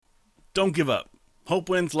Don't give up. Hope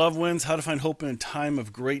wins, love wins. How to find hope in a time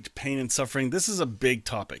of great pain and suffering. This is a big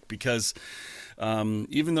topic because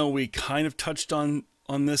even though we kind of touched on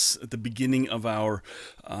this at the beginning of our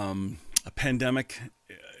pandemic,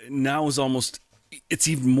 now is almost it's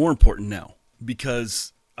even more important now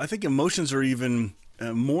because I think emotions are even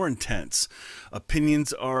more intense.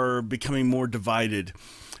 Opinions are becoming more divided,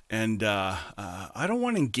 and I don't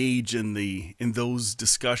want to engage in those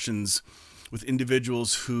discussions with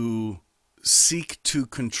individuals who seek to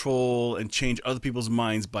control and change other people's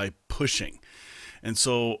minds by pushing. And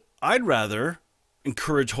so I'd rather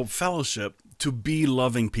encourage Hope Fellowship to be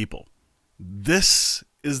loving people. This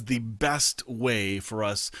is the best way for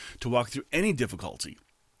us to walk through any difficulty,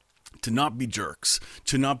 to not be jerks,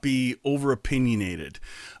 to not be over opinionated,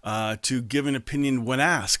 to give an opinion when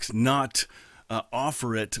asked, not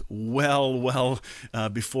offer it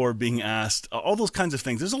before being asked, all those kinds of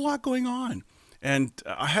things. There's a lot going on. And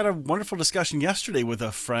I had a wonderful discussion yesterday with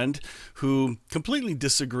a friend who completely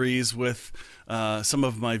disagrees with some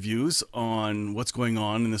of my views on what's going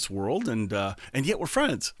on in this world, and yet we're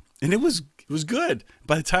friends. And it was good.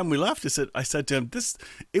 By the time we left, I said to him,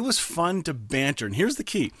 it was fun to banter. And here's the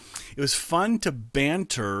key: it was fun to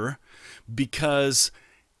banter because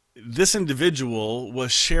this individual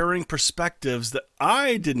was sharing perspectives that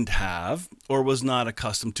I didn't have or was not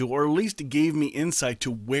accustomed to, or at least gave me insight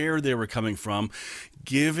to where they were coming from,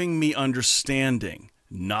 giving me understanding,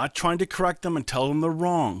 not trying to correct them and tell them they're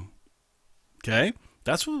wrong. Okay?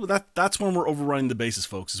 That's when we're overriding the bases,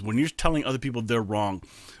 folks, is when you're telling other people they're wrong,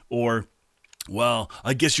 or, well,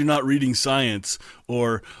 I guess you're not reading science,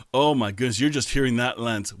 or, oh my goodness, you're just hearing that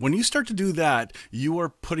lens. When you start to do that, you are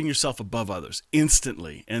putting yourself above others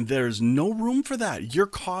instantly, and there's no room for that. You're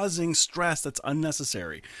causing stress that's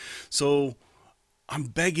unnecessary. So I'm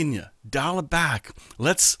begging you, dial it back.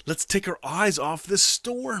 Let's take our eyes off this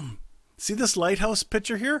storm. See this lighthouse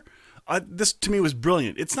picture here? This to me was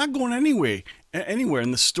brilliant. It's not going anywhere,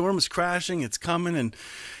 and the storm is crashing. It's coming,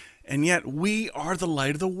 and yet we are the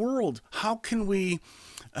light of the world. How can we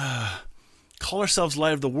call ourselves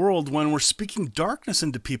light of the world when we're speaking darkness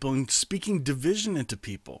into people and speaking division into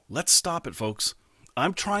people? Let's stop it, folks.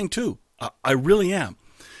 I'm trying to. I really am.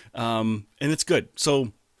 And it's good.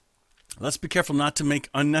 So let's be careful not to make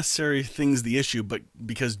unnecessary things the issue, but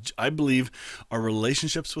because I believe our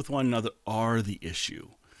relationships with one another are the issue.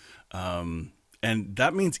 And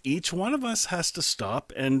that means each one of us has to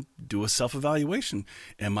stop and do a self-evaluation.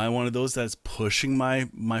 Am I one of those that's pushing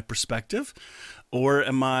my perspective? Or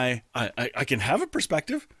am I can have a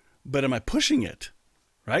perspective, but am I pushing it?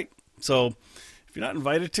 Right? So if you're not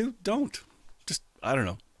invited to, don't. Just, I don't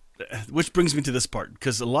know. Which brings me to this part,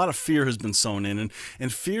 because a lot of fear has been sown in,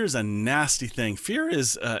 and fear is a nasty thing. Fear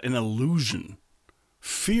is an illusion.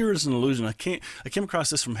 Fear is an illusion. I came across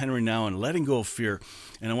this from Henry Nouwen, Letting Go of Fear,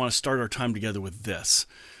 and I want to start our time together with this,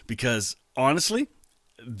 because honestly,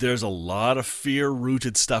 there's a lot of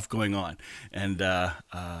fear-rooted stuff going on, and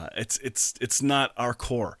it's not our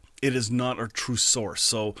core. It is not our true source.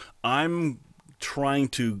 So I'm trying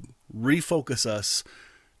to refocus us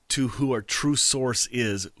to who our true source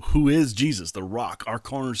is, who is Jesus, the rock, our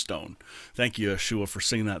cornerstone. Thank you, Yeshua, for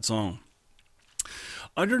singing that song.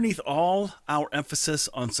 Underneath all our emphasis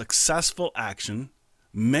on successful action,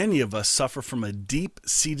 many of us suffer from a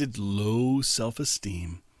deep-seated low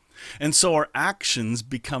self-esteem. And so our actions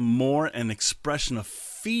become more an expression of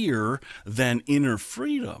fear than inner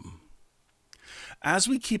freedom. As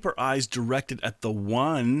we keep our eyes directed at the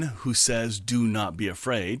one who says, "Do not be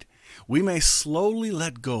afraid," we may slowly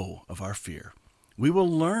let go of our fear. We will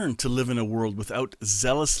learn to live in a world without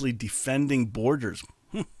zealously defending borders.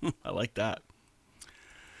 I like that.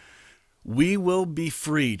 We will be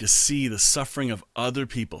free to see the suffering of other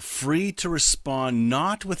people, free to respond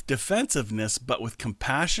not with defensiveness, but with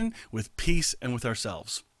compassion, with peace, and with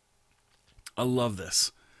ourselves. I love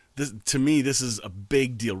this. To me, this is a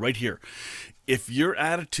big deal right here. If your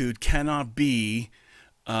attitude cannot be,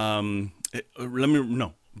 back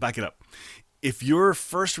it up. If your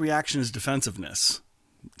first reaction is defensiveness,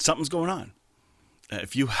 something's going on.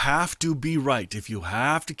 If you have to be right, if you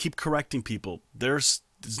have to keep correcting people, there's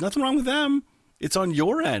nothing wrong with them. It's on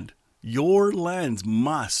your end. Your lens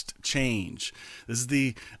must change. This is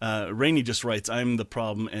the, Rainey just writes, "I'm the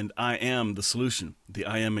problem and I am the solution. The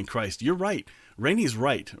I am in Christ." You're right. Rainey's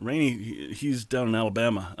right. Rainey, he's down in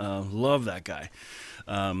Alabama. Love that guy.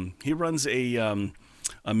 He runs a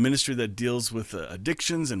ministry that deals with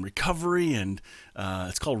addictions and recovery, and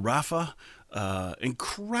it's called Rafa.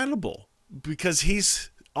 Incredible, because he's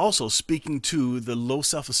also speaking to the low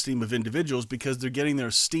self-esteem of individuals because they're getting their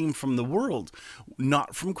esteem from the world,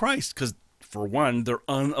 not from Christ. Because For one, they're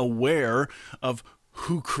unaware of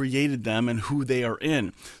who created them and who they are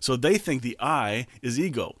in. So they think the I is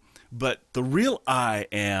ego, but the real I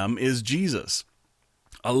am is Jesus.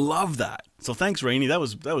 I love that. So thanks, Rainey. That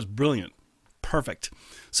was brilliant. Perfect.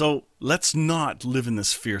 So let's not live in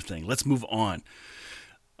this fear thing. Let's move on.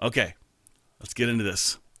 Okay, let's get into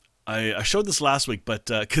this. I showed this last week, but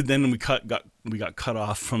then we got cut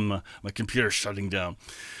off from my computer shutting down.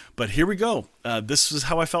 But here we go. This is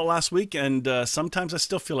how I felt last week, and sometimes I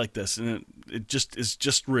still feel like this, and it just is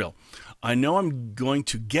just real. I know I'm going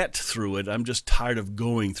to get through it. I'm just tired of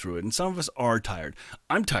going through it, and some of us are tired.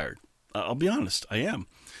 I'm tired. I'll be honest. I am.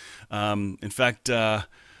 In fact,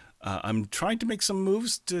 I'm trying to make some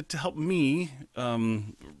moves to help me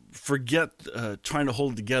forget trying to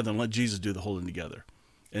hold it together and let Jesus do the holding together.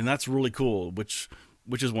 And that's really cool, which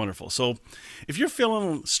is wonderful. So if you're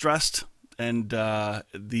feeling stressed and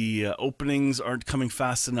the openings aren't coming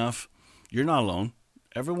fast enough, you're not alone.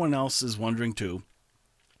 Everyone else is wondering too.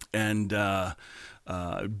 And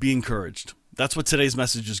be encouraged. That's what today's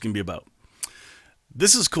message is going to be about.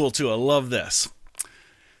 This is cool too. I love this.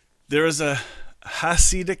 There is a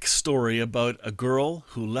Hasidic story about a girl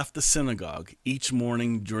who left the synagogue each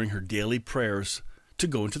morning during her daily prayers to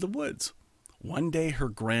go into the woods. One day her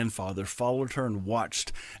grandfather followed her and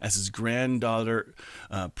watched as his granddaughter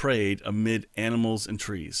prayed amid animals and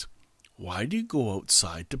trees. "Why do you go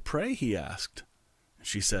outside to pray?" he asked.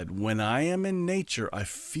 She said, "When I am in nature, I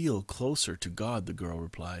feel closer to God," the girl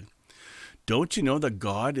replied. "Don't you know that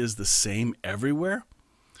God is the same everywhere?"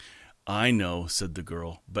 "I know," said the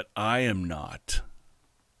girl, "but I am not."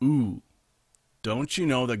 Ooh, don't you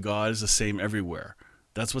know that God is the same everywhere?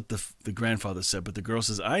 That's what the grandfather said, but the girl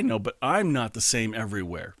says, "I know, but I'm not the same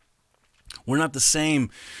everywhere." We're not the same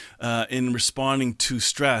in responding to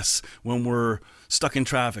stress when we're stuck in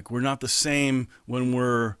traffic. We're not the same when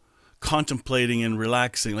we're contemplating and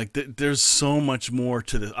relaxing. Like there's so much more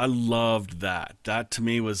to this. I loved that. That to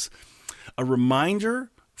me was a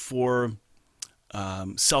reminder for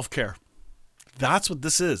self-care. That's what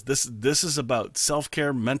this is. This is about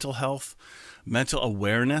self-care, mental health, mental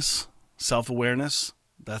awareness, self-awareness.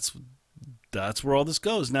 That's where all this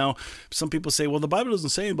goes. Now, some people say, well, the Bible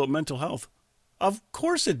doesn't say about mental health. Of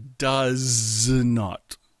course it does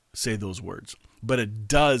not say those words, but it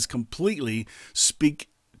does completely speak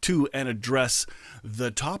to and address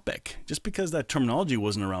the topic. Just because that terminology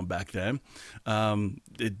wasn't around back then,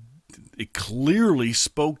 it clearly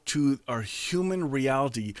spoke to our human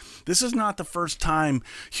reality. This is not the first time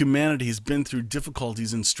humanity has been through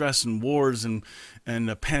difficulties and stress and wars and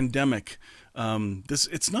a pandemic.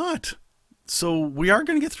 It's not. So we are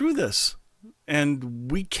going to get through this,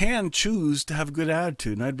 and we can choose to have a good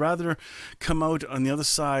attitude. And I'd rather come out on the other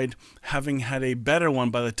side having had a better one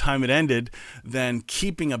by the time it ended than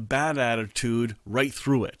keeping a bad attitude right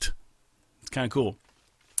through it. It's kind of cool.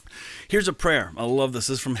 Here's a prayer. I love this.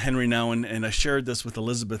 This is from Henry Nouwen, and I shared this with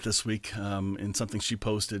Elizabeth this week in something she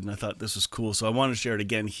posted, and I thought this was cool. So I want to share it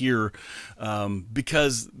again here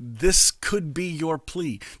because this could be your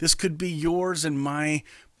plea. This could be yours and my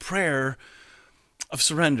prayer of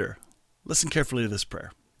surrender. Listen carefully to this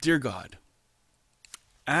prayer. Dear God,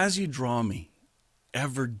 as you draw me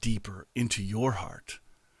ever deeper into your heart,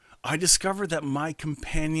 I discover that my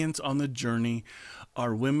companions on the journey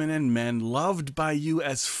are women and men loved by you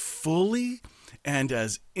as fully and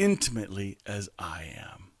as intimately as I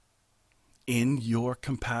am. In your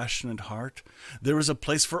compassionate heart, there is a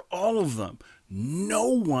place for all of them. No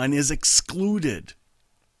one is excluded.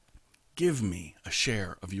 Give me a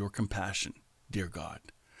share of your compassion, dear God,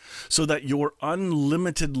 so that your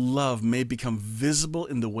unlimited love may become visible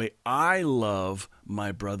in the way I love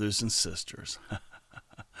my brothers and sisters.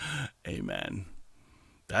 Amen.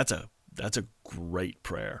 That's a great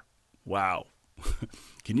prayer. Wow.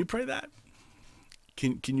 Can you pray that?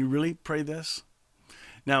 Can you really pray this?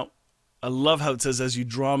 Now, I love how it says, as you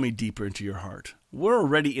draw me deeper into your heart. We're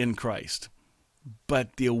already in Christ,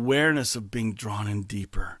 but the awareness of being drawn in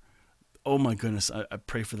deeper. Oh my goodness, I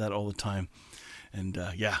pray for that all the time. And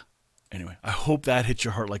anyway, I hope that hits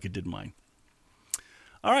your heart like it did mine.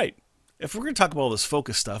 All right. If we're going to talk about all this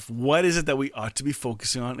focus stuff, what is it that we ought to be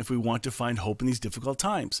focusing on if we want to find hope in these difficult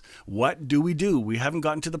times? What do? We haven't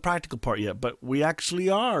gotten to the practical part yet, but we actually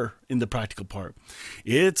are in the practical part.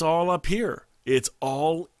 It's all up here. It's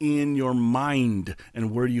all in your mind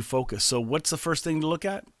and where you focus. So what's the first thing to look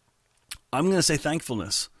at? I'm going to say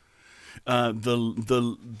thankfulness.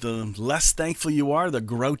 The less thankful you are, the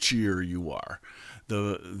grouchier you are.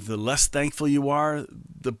 The less thankful you are,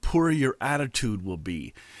 the poorer your attitude will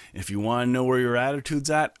be. If you want to know where your attitude's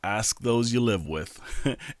at, ask those you live with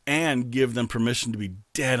and give them permission to be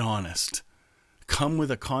dead honest. Come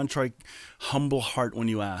with a contrite, humble heart when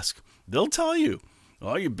you ask. They'll tell you,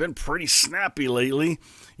 oh, you've been pretty snappy lately.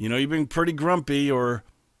 You've been pretty grumpy, or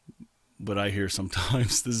what I hear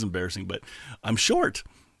sometimes, this is embarrassing, but I'm short,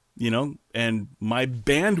 and my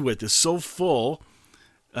bandwidth is so full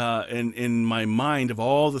in my mind of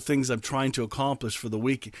all the things I'm trying to accomplish for the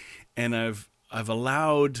week. And I've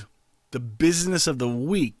allowed the business of the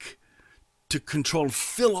week to control and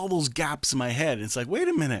fill all those gaps in my head. And it's like, wait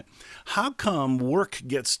a minute, how come work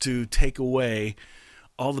gets to take away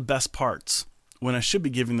all the best parts when I should be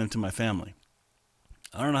giving them to my family?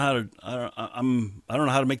 I don't know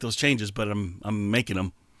how to make those changes, but I'm making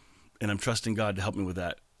them, and I'm trusting God to help me with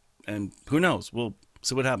that. And who knows? We'll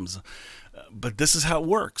see what happens. But this is how it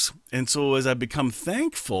works. And so as I become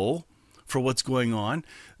thankful for what's going on,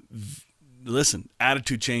 listen,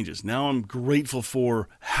 attitude changes. Now I'm grateful for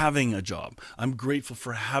having a job. I'm grateful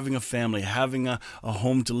for having a family, having a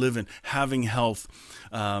home to live in, having health,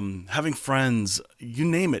 having friends, you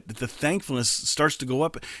name it. The thankfulness starts to go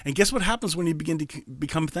up. And guess what happens when you begin to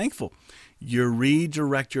become thankful? You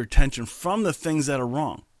redirect your attention from the things that are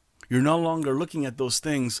wrong. You're no longer looking at those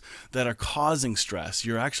things that are causing stress.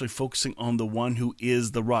 You're actually focusing on the one who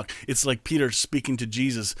is the rock. It's like Peter speaking to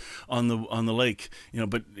Jesus on the lake,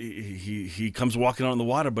 but he comes walking out on the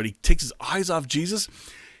water, but he takes his eyes off Jesus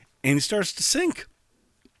and he starts to sink.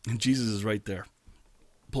 And Jesus is right there,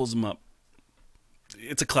 pulls him up.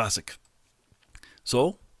 It's a classic.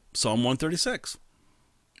 So, Psalm 136.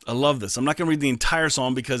 I love this. I'm not going to read the entire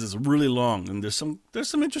psalm because it's really long, and there's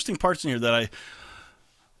some interesting parts in here that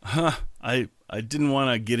I didn't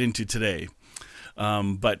want to get into today,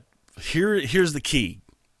 but here's the key: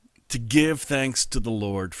 to give thanks to the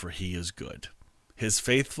Lord, for He is good. His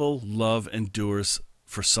faithful love endures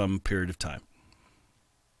for some period of time.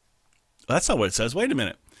 That's not what it says. Wait a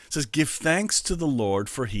minute. It says, give thanks to the Lord,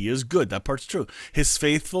 for He is good. That part's true. His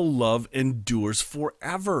faithful love endures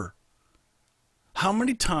forever. How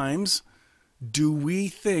many times do we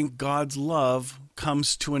think God's love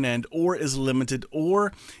comes to an end, or is limited,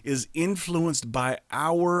 or is influenced by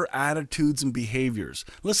our attitudes and behaviors?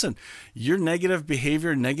 Listen, your negative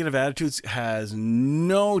behavior, negative attitudes has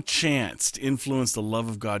no chance to influence the love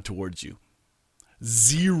of God towards you.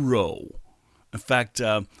 Zero. In fact,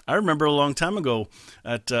 I remember a long time ago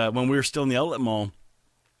when we were still in the outlet mall,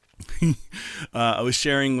 I was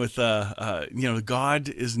sharing with, God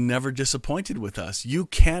is never disappointed with us. You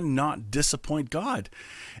cannot disappoint God.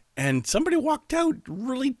 And somebody walked out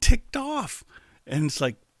really ticked off. And it's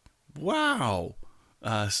like, wow.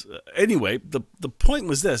 Anyway, the point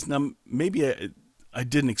was this. Now, maybe I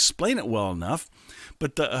didn't explain it well enough,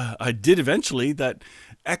 but I did eventually, that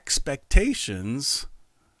expectations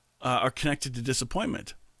are connected to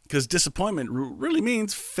disappointment. Because disappointment really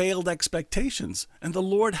means failed expectations. And the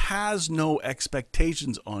Lord has no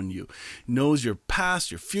expectations on you. Knows your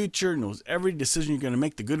past, your future, knows every decision you're going to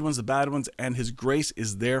make, the good ones, the bad ones, and His grace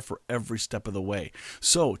is there for every step of the way.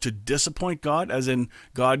 So to disappoint God, as in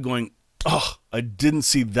God going, oh, I didn't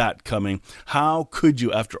see that coming. How could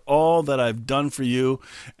you, after all that I've done for you,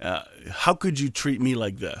 how could you treat me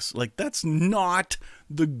like this? Like, that's not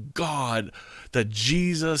the God that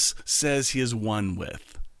Jesus says He is one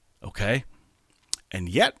with. Okay? And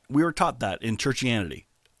yet, we were taught that in churchianity.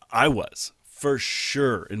 I was, for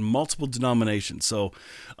sure, in multiple denominations. So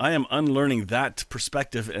I am unlearning that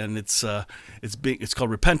perspective, and it's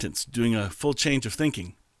called repentance, doing a full change of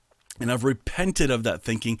thinking. And I've repented of that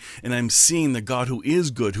thinking, and I'm seeing the God who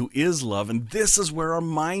is good, who is love, and this is where our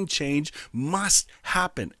mind change must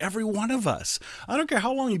happen. Every one of us. I don't care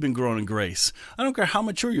how long you've been growing in grace. I don't care how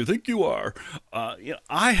mature you think you are.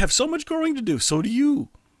 I have so much growing to do. So do you.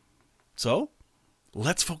 So,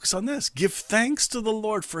 let's focus on this. Give thanks to the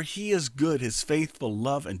Lord, for He is good. His faithful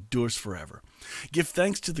love endures forever. Give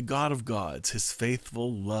thanks to the God of gods. His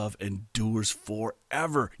faithful love endures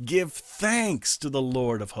forever. Give thanks to the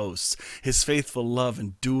Lord of hosts. His faithful love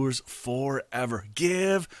endures forever.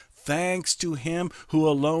 Give thanks to Him who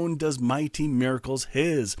alone does mighty miracles.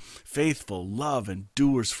 His faithful love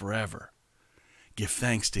endures forever. Give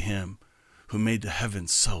thanks to Him who made the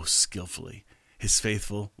heavens so skillfully. His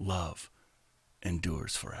faithful love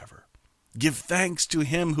endures forever. Give thanks to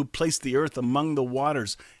Him who placed the earth among the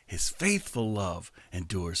waters. His faithful love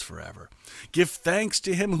endures forever. Give thanks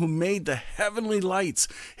to Him who made the heavenly lights.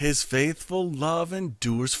 His faithful love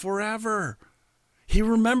endures forever. He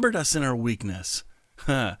remembered us in our weakness.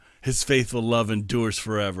 His faithful love endures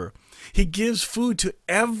forever. He gives food to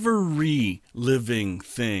every living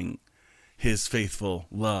thing. His faithful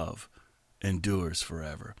love endures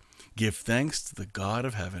forever. Give thanks to the God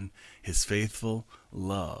of heaven. His faithful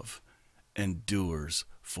love endures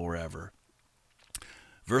forever.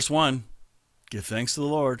 Verse 1, give thanks to the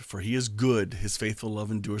Lord, for he is good. His faithful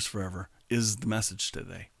love endures forever, is the message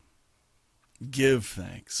today. Give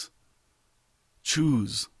thanks.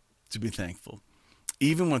 Choose to be thankful.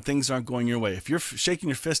 Even when things aren't going your way. If you're shaking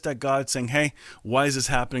your fist at God saying, hey, why is this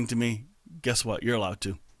happening to me? Guess what? You're allowed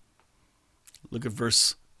to. Look at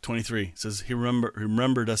verse 23. It says, he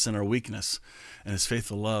remembered us in our weakness, and his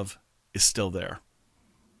faithful love is still there.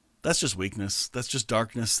 That's just weakness. That's just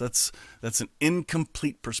darkness. That's an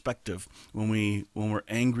incomplete perspective when we're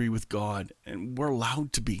angry with God, and we're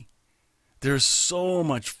allowed to be. There's so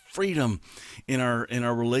much freedom in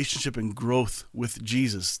our relationship and growth with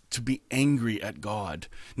Jesus to be angry at God.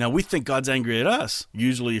 Now, we think God's angry at us.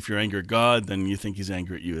 Usually, if you're angry at God, then you think he's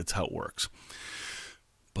angry at you. That's how it works.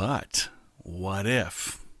 But what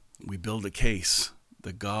if we build a case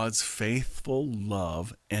that God's faithful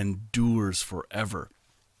love endures forever?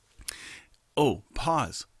 Oh,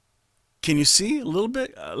 pause. Can you see a little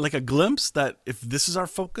bit, like a glimpse, that if this is our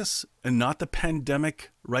focus and not the pandemic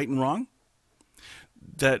right and wrong,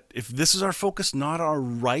 that if this is our focus, not our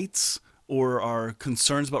rights or our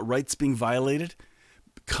concerns about rights being violated,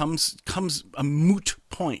 comes a moot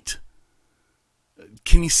point.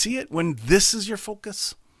 Can you see it when this is your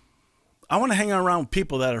focus? I want to hang around with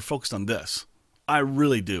people that are focused on this. I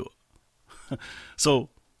really do. So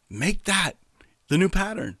make that the new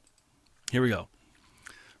pattern. Here we go.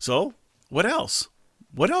 So what else?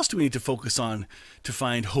 What else do we need to focus on to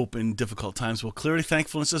find hope in difficult times? Well, clearly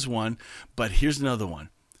thankfulness is one, but here's another one.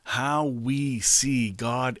 How we see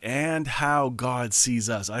God and how God sees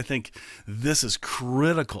us. I think this is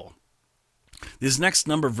critical. These next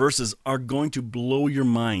number of verses are going to blow your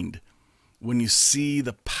mind when you see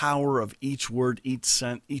the power of each word, each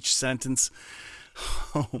sentence.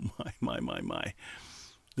 Oh, my.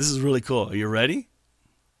 This is really cool. Are you ready?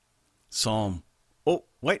 Psalm. Oh,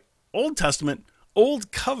 wait. Old Testament.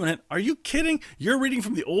 Old Covenant. Are you kidding? You're reading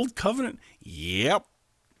from the Old Covenant? Yep.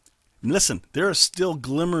 Listen, there are still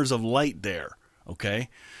glimmers of light there, okay?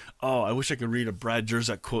 Oh, I wish I could read a Brad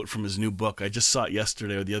Jersak quote from his new book. I just saw it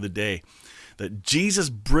yesterday or the other day. That Jesus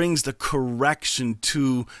brings the correction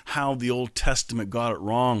to how the Old Testament got it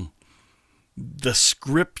wrong. The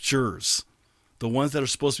scriptures, the ones that are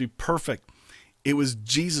supposed to be perfect. It was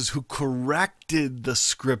Jesus who corrected the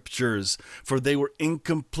scriptures, for they were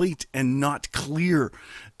incomplete and not clear,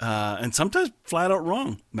 and sometimes flat out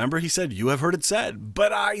wrong. Remember, he said, you have heard it said,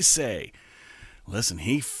 but I say. Listen,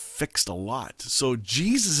 he fixed a lot. So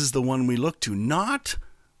Jesus is the one we look to, not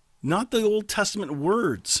the Old Testament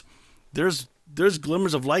words. There's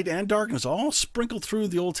glimmers of light and darkness all sprinkled through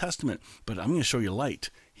the Old Testament, but I'm going to show you light.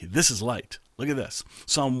 This is light. Look at this.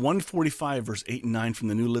 Psalm 145, verse 8 and 9 from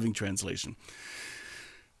the New Living Translation.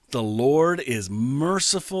 The Lord is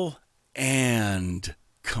merciful and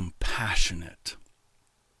compassionate,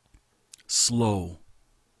 slow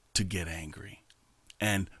to get angry,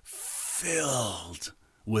 and filled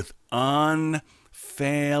with unfailing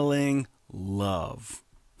love.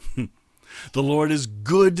 The Lord is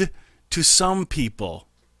good to some people.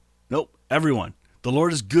 Nope, everyone. The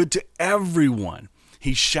Lord is good to everyone.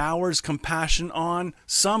 He showers compassion on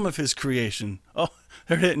some of his creation. Oh,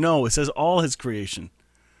 there it is. No, it says all his creation.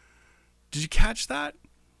 Did you catch that?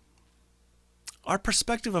 Our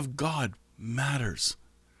perspective of God matters.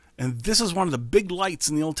 And this is one of the big lights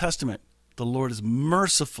in the Old Testament. The Lord is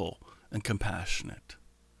merciful and compassionate.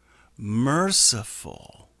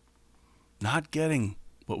 Merciful. Not getting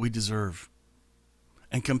what we deserve.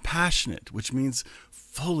 And compassionate, which means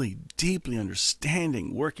fully, deeply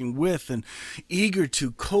understanding, working with, and eager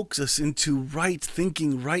to coax us into right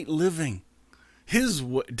thinking, right living. His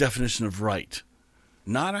definition of right,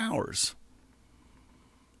 not ours.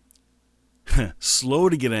 Slow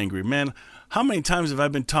to get angry. Man, how many times have I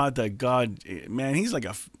been taught that God, man, he's like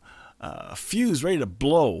a fuse ready to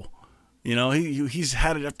blow. You know, he's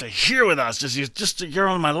had it up to here with us. Just you're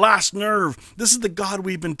on my last nerve. This is the God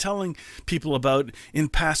we've been telling people about in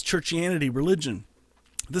past churchianity religion.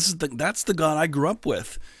 That's the God I grew up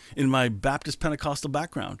with in my Baptist Pentecostal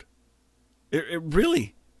background. It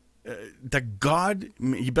really, that God,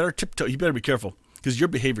 you better tiptoe. You better be careful, because your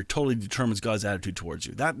behavior totally determines God's attitude towards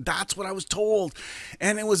you. That's what I was told,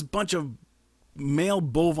 and it was a bunch of male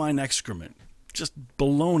bovine excrement, just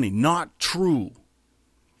baloney, not true.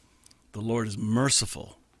 The Lord is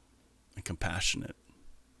merciful and compassionate,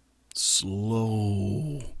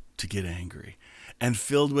 slow to get angry, and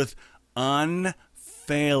filled with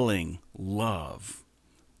unfailing love.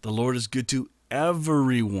 The Lord is good to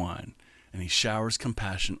everyone, and he showers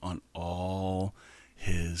compassion on all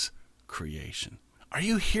his creation. Are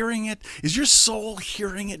you hearing it? Is your soul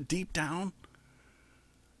hearing it deep down?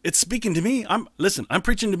 It's speaking to me. I'm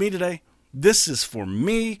preaching to me today. This is for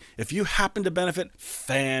me. If you happen to benefit,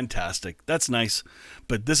 fantastic. That's nice.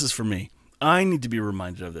 But this is for me. I need to be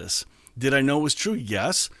reminded of this. Did I know it was true?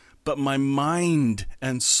 Yes. But my mind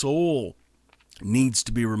and soul needs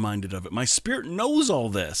to be reminded of it. My spirit knows all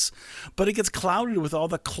this, but it gets clouded with all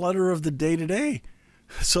the clutter of the day to day.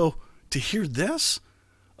 So to hear this,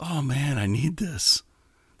 oh man, I need this.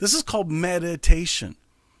 This is called meditation.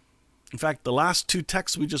 In fact, the last two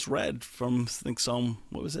texts we just read from, I think, Psalm,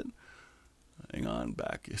 what was it? Hang on,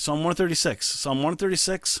 back. Psalm 136. Psalm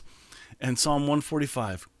 136 and Psalm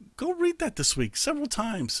 145. Go read that this week several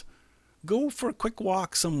times. Go for a quick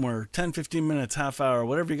walk somewhere, 10, 15 minutes, half hour,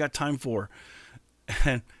 whatever you got time for.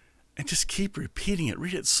 And just keep repeating it.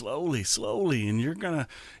 Read it slowly, and you're gonna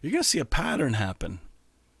see a pattern happen.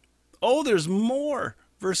 Oh, there's more.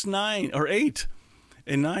 Verse 9 or 8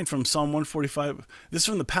 and 9 from Psalm 145. This is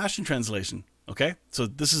from the Passion Translation. Okay, so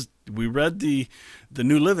we read the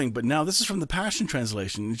New Living, but now this is from the Passion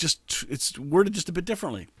Translation. It's worded just a bit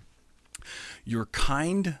differently. You're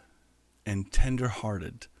kind and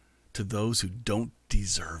tender-hearted to those who don't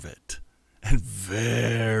deserve it, and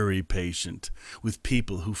very patient with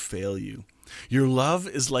people who fail you. Your love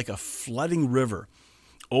is like a flooding river,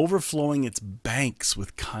 overflowing its banks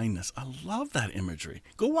with kindness. I love that imagery.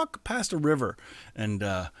 Go walk past a river and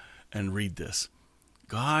read this.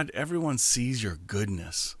 God, everyone sees your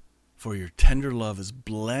goodness, for your tender love is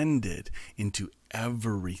blended into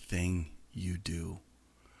everything you do.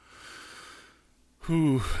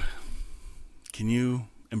 Whew. Can you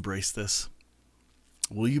embrace this?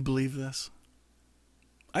 Will you believe this?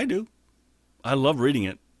 I do. I love reading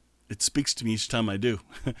it. It speaks to me each time I do.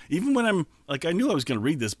 Even when I'm like, I knew I was going to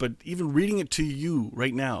read this, but even reading it to you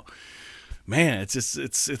right now, man,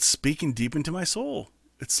 it's speaking deep into my soul.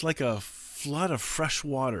 It's like a flood of fresh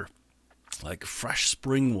water, like fresh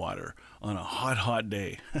spring water on a hot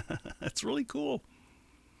day. That's really cool.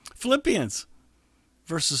 Philippians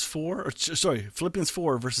 4,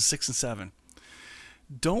 verses 6 and 7.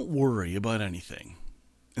 Don't worry about anything.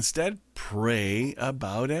 Instead, pray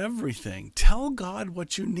about everything. Tell God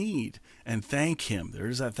what you need and thank Him.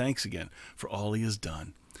 There's that thanks again for all He has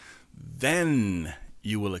done. Then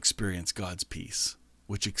you will experience God's peace,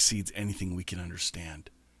 which exceeds anything we can understand.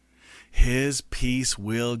 His peace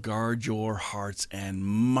will guard your hearts and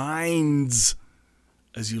minds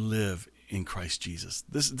as you live in Christ Jesus.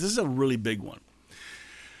 This is a really big one.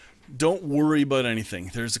 Don't worry about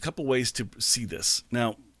anything. There's a couple ways to see this.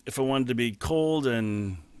 Now, if I wanted to be cold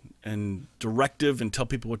and directive and tell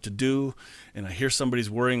people what to do, and I hear somebody's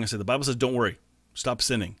worrying, I say, the Bible says, don't worry, stop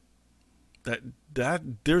sinning. That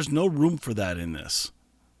there's no room for that in this.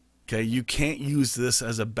 Okay, you can't use this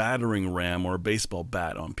as a battering ram or a baseball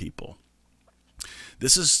bat on people.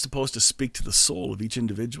 This is supposed to speak to the soul of each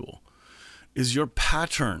individual. Is your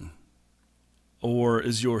pattern or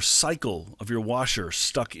is your cycle of your washer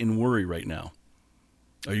stuck in worry right now?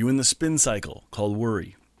 Are you in the spin cycle called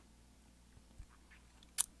worry?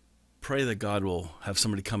 Pray that God will have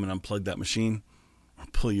somebody come and unplug that machine or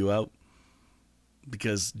pull you out,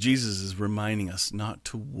 because Jesus is reminding us not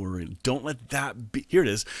to worry. Don't let that be, here it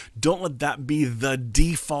is, don't let that be the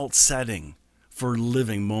default setting for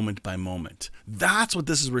living moment by moment. That's what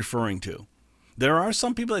this is referring to. There are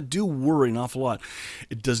some people that do worry an awful lot.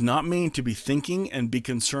 It does not mean to be thinking and be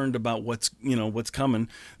concerned about what's coming.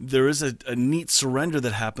 There is a neat surrender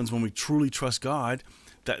that happens when we truly trust God.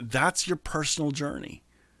 That's your personal journey.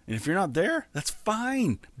 And if you're not there, that's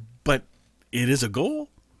fine. But it is a goal.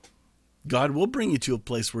 God will bring you to a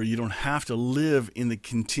place where you don't have to live in the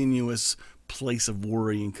continuous place of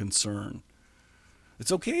worry and concern.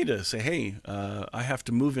 It's okay to say, hey, I have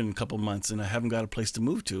to move in a couple months and I haven't got a place to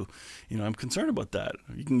move to. I'm concerned about that.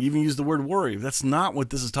 You can even use the word worry. That's not what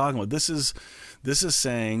this is talking about. This is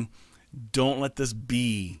saying, don't let this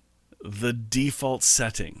be the default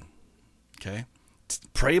setting. Okay?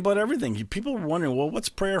 Pray about everything. People are wondering, well, what's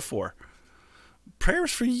prayer for? Prayer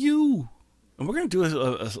is for you. And we're going to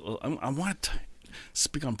do I want to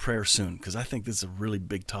speak on prayer soon, because I think this is a really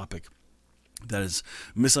big topic that is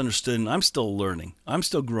misunderstood, and I'm still learning. I'm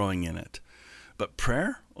still growing in it. But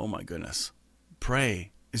prayer, oh my goodness.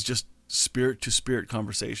 Pray is just spirit-to-spirit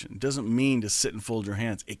conversation. It doesn't mean to sit and fold your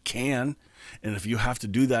hands. It can, and if you have to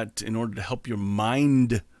do that in order to help your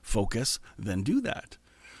mind focus, then do that.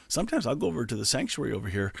 Sometimes I'll go over to the sanctuary over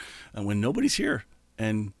here when nobody's here,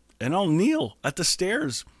 and I'll kneel at the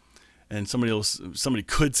stairs. And somebody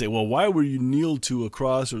could say, well, why were you kneel to a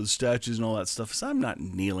cross or the statues and all that stuff? So I'm not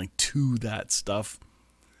kneeling to that stuff.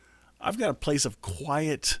 I've got a place of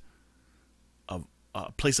quiet,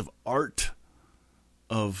 a place of art,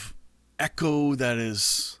 of echo that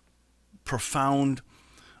is profound,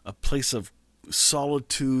 a place of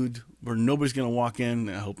solitude where nobody's going to walk in.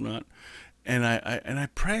 I hope not. And I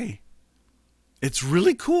pray. It's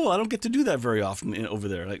really cool. I don't get to do that very often over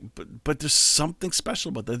there. But there's something special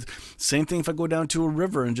about that. Same thing if I go down to a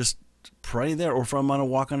river and just pray there, or if I'm on a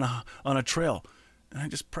walk on a trail, and I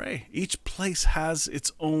just pray. Each place has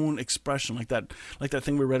its own expression, like that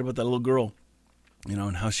thing we read about that little girl,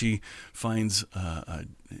 and how she finds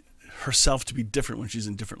herself to be different when she's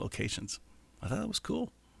in different locations. I thought that was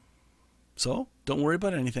cool. So don't worry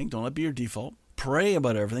about anything. Don't let it be your default. Pray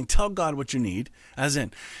about everything. Tell God what you need, as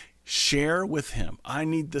in, share with him. I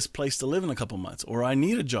need this place to live in a couple months, or I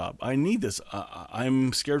need a job. I need this.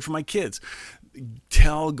 I'm scared for my kids.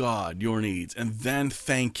 Tell God your needs and then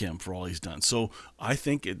thank him for all he's done. So I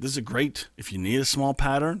think this is a great, if you need a small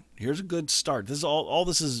pattern, here's a good start. This is all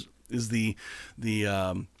this is the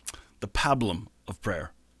pablum of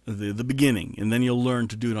prayer, the beginning, and then you'll learn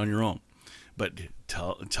to do it on your own. But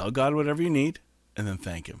tell God whatever you need and then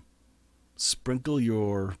thank him. Sprinkle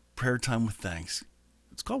your prayer time with thanks.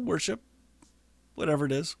 It's called worship, whatever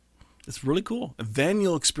it is. It's really cool. And then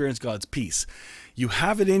you'll experience God's peace. You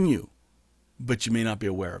have it in you, but you may not be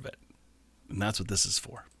aware of it. And that's what this is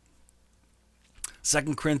for.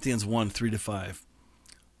 2 Corinthians 1:3-5.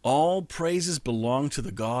 All praises belong to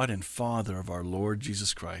the God and Father of our Lord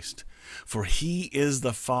Jesus Christ, for he is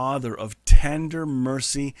the Father of tender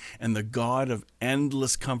mercy and the God of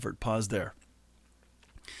endless comfort. Pause there.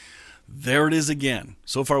 There it is again.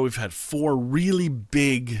 So far we've had 4 really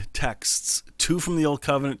big texts, 2 from the Old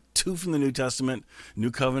Covenant, 2 from the New Testament,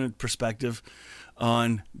 New Covenant perspective,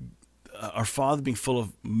 on our Father being full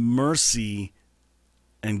of mercy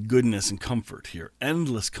and goodness and comfort here,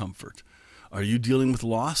 endless comfort. Are you dealing with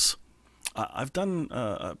loss? I've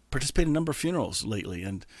participated in a number of funerals lately,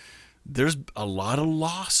 and there's a lot of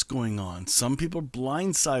loss going on. Some people are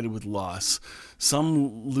blindsided with loss.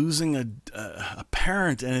 Some losing a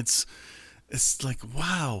parent, and it's like,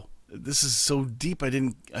 wow, this is so deep. I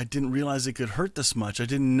didn't realize it could hurt this much. I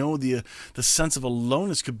didn't know the sense of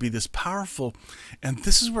aloneness could be this powerful. And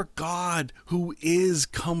this is where God, who is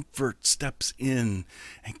comfort, steps in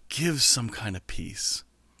and gives some kind of peace.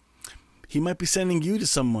 He might be sending you to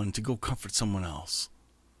someone to go comfort someone else.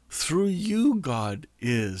 Through you, God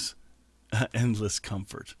is endless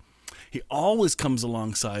comfort. He always comes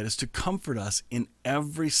alongside us to comfort us in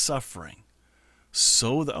every suffering.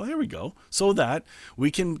 So that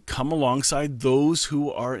we can come alongside those who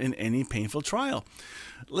are in any painful trial.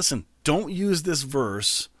 Listen, don't use this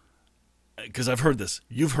verse, because I've heard this.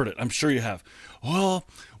 You've heard it. I'm sure you have. Well,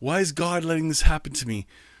 why is God letting this happen to me?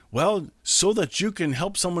 Well, so that you can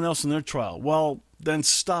help someone else in their trial. Well, then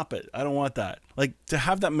stop it. I don't want that. Like, to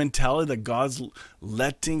have that mentality that God's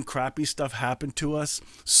letting crappy stuff happen to us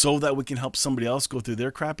so that we can help somebody else go through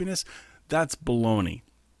their crappiness, that's baloney.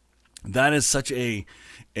 That is such I'd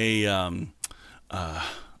say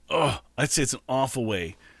it's an awful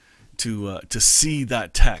way to see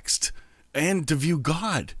that text and to view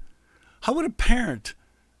God. How would a parent,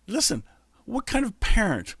 listen, what kind of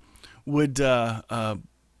parent would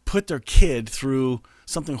put their kid through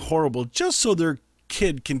something horrible just so their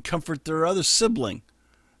kid can comfort their other sibling?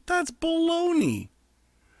 That's baloney.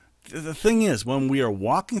 The thing is, when we are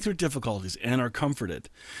walking through difficulties and are comforted,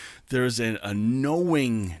 there's a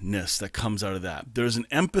knowingness that comes out of that. There's an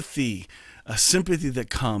empathy, a sympathy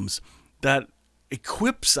that comes that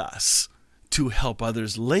equips us to help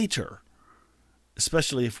others later,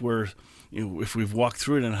 especially if we've walked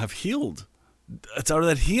through it and have healed. It's out of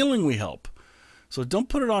that healing we help. So don't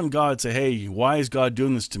put it on God and say, hey, why is God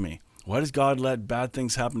doing this to me? Why does God let bad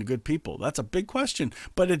things happen to good people? That's a big question,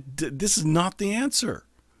 but this is not the answer.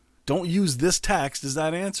 Don't use this text as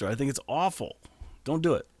that answer. I think it's awful. Don't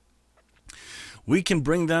do it. We can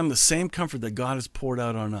bring them the same comfort that God has poured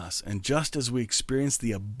out on us. And just as we experience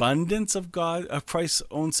the abundance of Christ's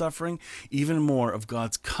own suffering, even more of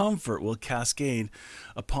God's comfort will cascade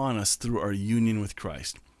upon us through our union with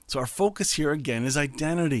Christ. So our focus here again is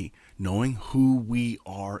identity, knowing who we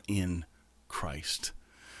are in Christ.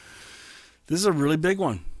 This is a really big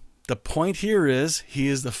one. The point here is he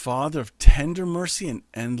is the Father of tender mercy and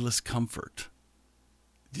endless comfort.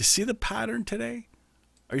 Do you see the pattern today?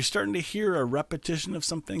 Are you starting to hear a repetition of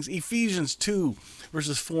some things? Ephesians 2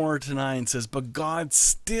 verses 4-9 says, but God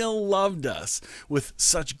still loved us with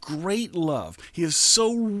such great love. He is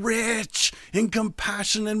so rich in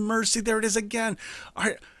compassion and mercy. There it is again. All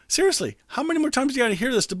right, seriously, how many more times do you got to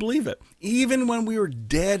hear this to believe it? Even when we were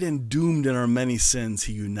dead and doomed in our many sins,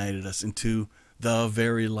 he united us into the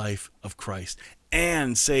very life of Christ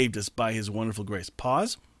and saved us by his wonderful grace.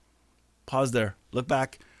 Pause there. Look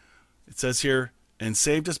back. It says here, and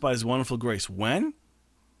saved us by his wonderful grace. When?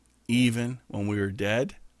 Even when we were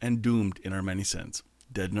dead and doomed in our many sins.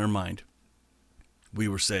 Dead in our mind. We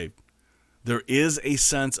were saved. There is a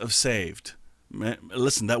sense of saved.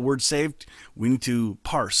 Listen, that word saved, we need to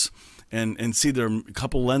parse and see there are a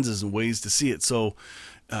couple lenses and ways to see it. So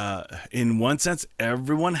in one sense,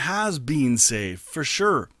 everyone has been saved, for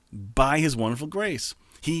sure, by his wonderful grace.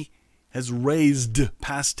 He has raised,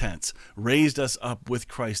 past tense, raised us up with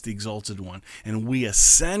Christ, the exalted one. And we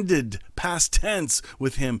ascended, past tense,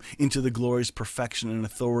 with him into the glorious perfection and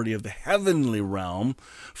authority of the heavenly realm,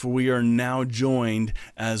 for we are now joined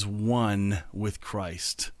as one with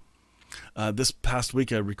Christ. This past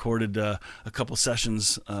week, I recorded a couple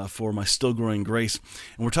sessions for my Still Growing Grace,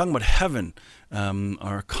 and we're talking about heaven,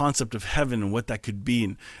 our concept of heaven and what that could be.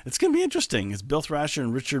 And it's going to be interesting. It's Bill Thrasher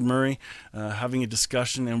and Richard Murray having a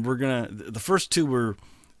discussion, and the first two were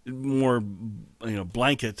more,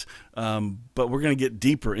 blanket, but we're going to get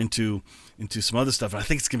deeper into some other stuff. And I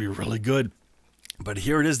think it's going to be really good. But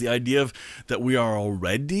here it is, the idea of that we are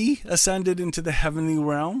already ascended into the heavenly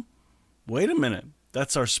realm. Wait a minute,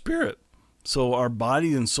 that's our spirit. So our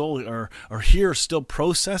body and soul are here still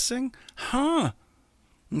processing? Huh.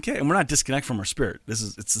 Okay, and we're not disconnected from our spirit.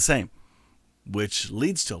 It's the same. Which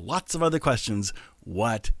leads to lots of other questions.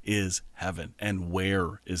 What is heaven? And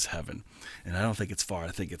where is heaven? And I don't think it's far. I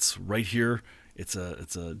think it's right here. It's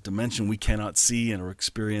a dimension we cannot see and or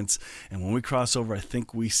experience. And when we cross over, I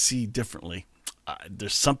think we see differently.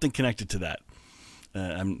 There's something connected to that.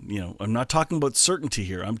 I'm not talking about certainty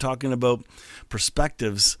here. I'm talking about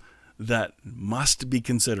perspectives that must be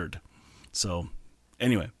considered. So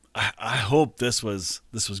anyway, I hope this was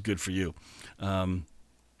good for you.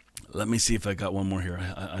 Let me see if I got one more here.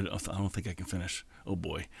 I don't think I can finish. Oh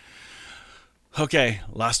boy. Okay,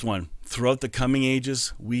 last one. Throughout the coming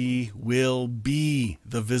ages, we will be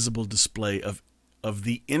the visible display of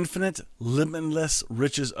the infinite, limitless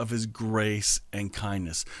riches of his grace and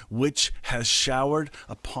kindness, which has showered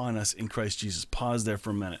upon us in Christ Jesus. Pause there for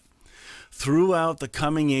a minute. Throughout the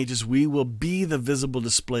coming ages, we will be the visible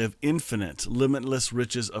display of infinite, limitless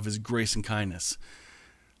riches of his grace and kindness.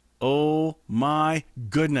 Oh my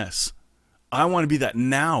goodness. I want to be that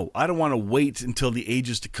now. I don't want to wait until the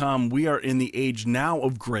ages to come. We are in the age now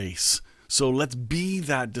of grace. So let's be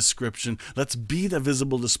that description. Let's be the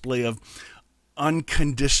visible display of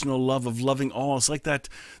unconditional love, of loving all. It's like that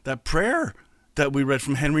prayer that we read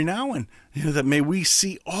from Henry Nouwen, that may we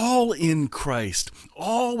see all in Christ,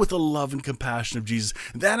 all with the love and compassion of Jesus.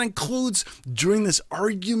 That includes during this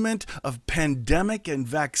argument of pandemic and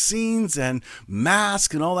vaccines and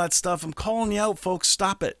masks and all that stuff. I'm calling you out, folks.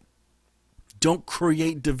 Stop it. Don't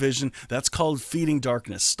create division. That's called feeding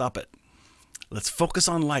darkness. Stop it. Let's focus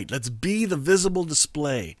on light. Let's be the visible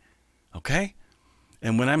display. Okay?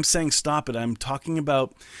 And when I'm saying stop it, I'm talking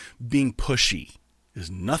about being pushy. There's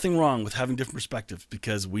nothing wrong with having different perspectives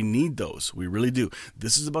because we need those. We really do.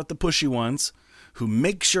 This is about the pushy ones who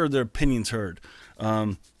make sure their opinion's heard.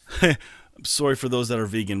 I'm sorry for those that are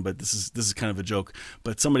vegan, but this is kind of a joke.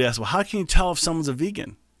 But somebody asked, well, how can you tell if someone's a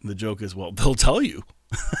vegan? And the joke is, well, they'll tell you.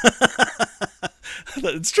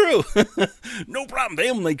 It's true. No problem.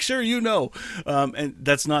 They'll make sure you know. And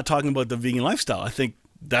that's not talking about the vegan lifestyle. I think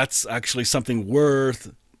that's actually something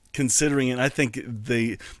worth considering, and I think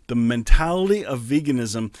the mentality of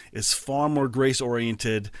veganism is far more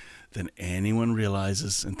grace-oriented than anyone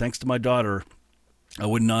realizes. And thanks to my daughter, I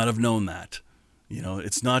would not have known that.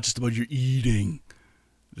 It's not just about your eating.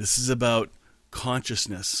 This is about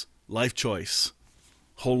consciousness, life choice,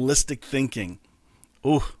 holistic thinking.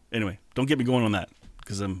 Oh, anyway, don't get me going on that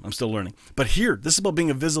because I'm still learning. But here, this is about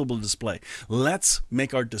being a visible display. Let's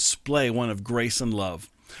make our display one of grace and love,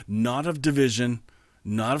 not of division,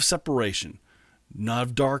 not of separation, not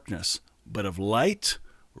of darkness, but of light,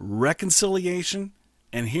 reconciliation,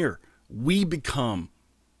 and here, we become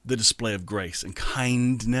the display of grace and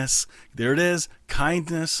kindness. There it is,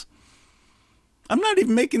 kindness. I'm not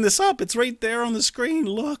even making this up. It's right there on the screen.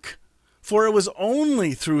 Look. For it was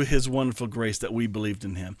only through his wonderful grace that we believed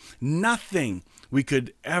in him. Nothing we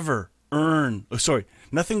could ever earn,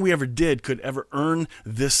 nothing we ever did could ever earn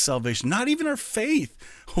this salvation, not even our faith.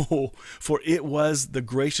 Oh, for it was the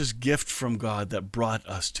gracious gift from God that brought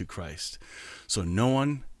us to Christ. So no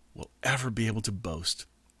one will ever be able to boast,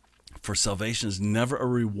 for salvation is never a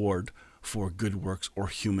reward for good works or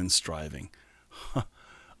human striving.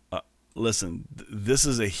 Listen, this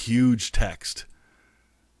is a huge text.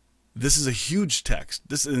 This is a huge text.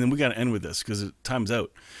 And then we got to end with this because time's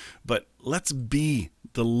out. But let's be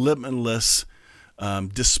the limitless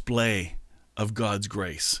display of God's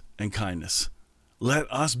grace and kindness. Let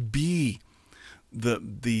us be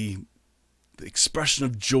the the expression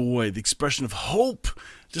of joy, the expression of hope,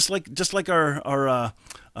 just like our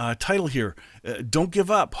title here. Don't give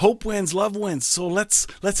up. Hope wins, love wins. So let's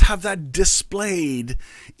have that displayed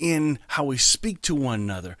in how we speak to one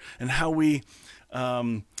another and how we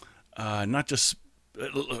not just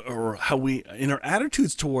or how we in our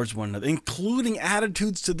attitudes towards one another, including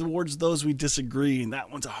attitudes towards those we disagree. And that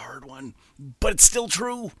one's a hard one, but it's still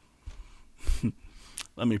true.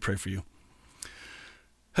 Let me pray for you.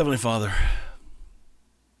 Heavenly Father,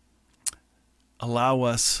 allow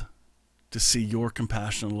us to see your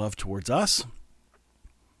compassion and love towards us,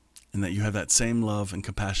 and that you have that same love and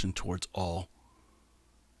compassion towards all.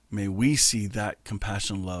 May we see that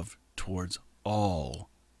compassion and love towards all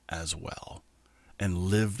as well, and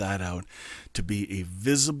live that out to be a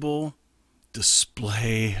visible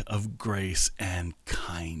display of grace and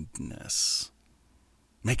kindness.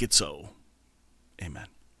 Make it so. Amen.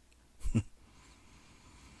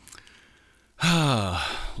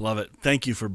 Love it. Thank you for